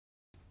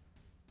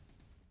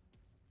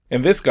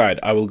In this guide,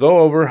 I will go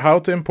over how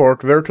to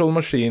import virtual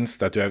machines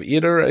that you have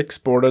either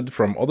exported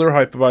from other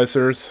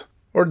hypervisors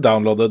or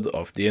downloaded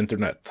off the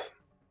internet.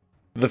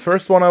 The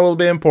first one I will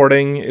be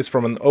importing is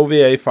from an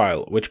OVA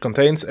file, which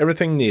contains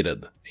everything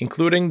needed,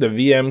 including the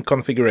VM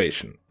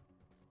configuration.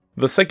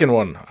 The second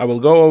one, I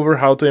will go over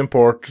how to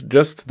import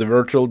just the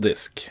virtual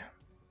disk.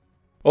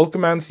 All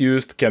commands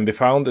used can be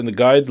found in the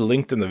guide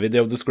linked in the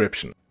video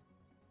description.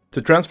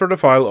 To transfer the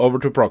file over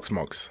to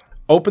Proxmox,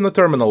 open the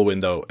terminal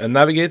window and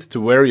navigate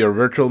to where your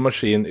virtual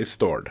machine is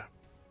stored.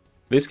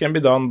 This can be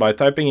done by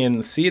typing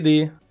in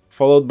cd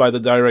followed by the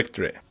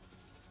directory.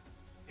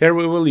 Here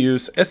we will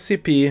use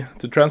scp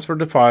to transfer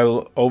the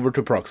file over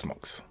to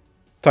Proxmox.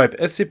 Type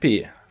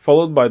scp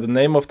followed by the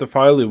name of the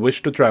file you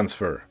wish to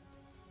transfer,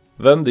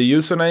 then the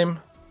username,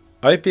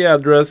 IP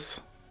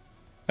address,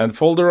 and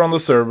folder on the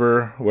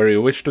server where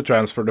you wish to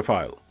transfer the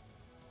file.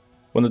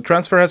 When the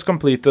transfer has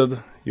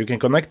completed, you can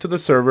connect to the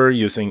server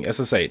using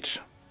SSH.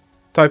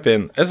 Type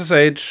in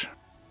SSH,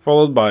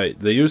 followed by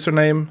the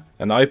username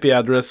and IP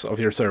address of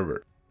your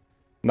server.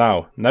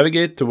 Now,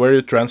 navigate to where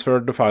you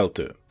transferred the file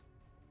to.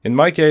 In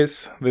my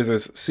case, this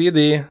is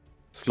cd/tmp.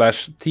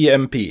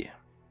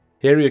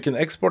 Here you can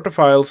export the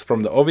files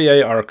from the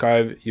OVA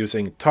archive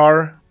using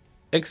tar,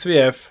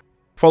 xvf,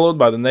 followed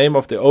by the name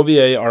of the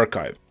OVA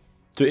archive.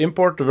 To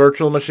import the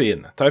virtual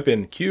machine, type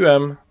in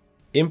qm,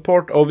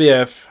 import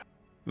ovf,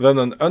 then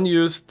an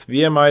unused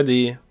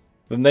VMID,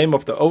 the name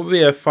of the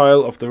OVF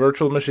file of the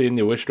virtual machine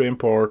you wish to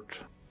import,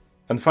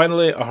 and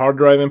finally a hard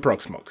drive in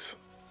Proxmox.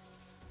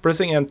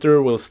 Pressing enter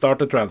will start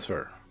the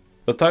transfer.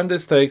 The time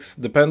this takes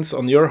depends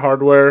on your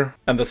hardware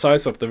and the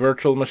size of the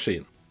virtual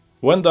machine.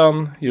 When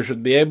done, you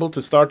should be able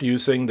to start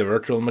using the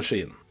virtual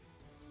machine.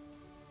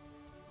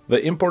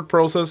 The import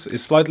process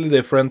is slightly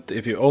different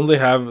if you only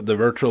have the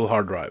virtual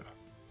hard drive.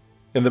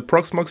 In the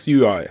Proxmox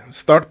UI,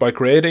 start by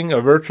creating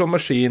a virtual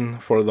machine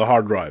for the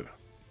hard drive.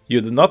 You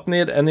do not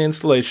need any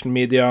installation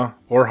media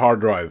or hard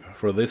drive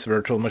for this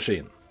virtual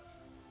machine.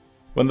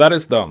 When that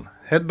is done,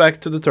 head back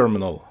to the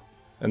terminal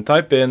and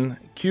type in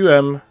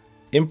qm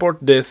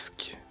import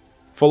disk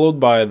followed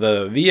by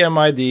the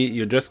VMID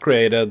you just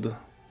created,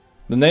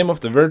 the name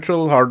of the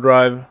virtual hard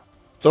drive,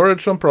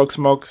 storage on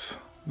Proxmox,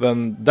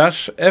 then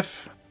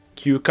 -f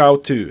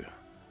qcow2.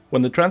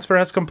 When the transfer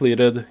has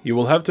completed, you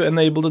will have to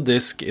enable the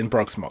disk in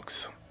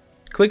Proxmox.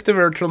 Click the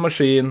virtual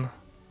machine,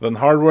 then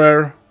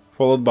hardware,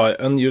 followed by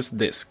unused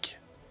disk.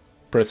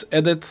 Press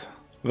edit,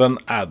 then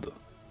add.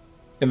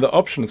 In the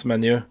options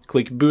menu,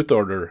 click boot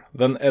order,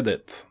 then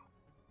edit.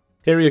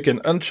 Here you can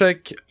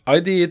uncheck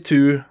IDE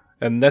 2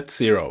 and net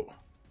 0.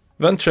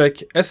 Then check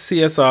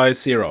SCSI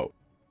 0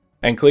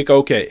 and click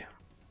OK.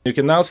 You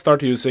can now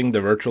start using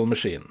the virtual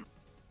machine.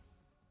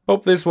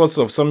 Hope this was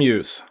of some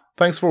use.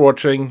 Thanks for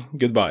watching,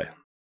 goodbye.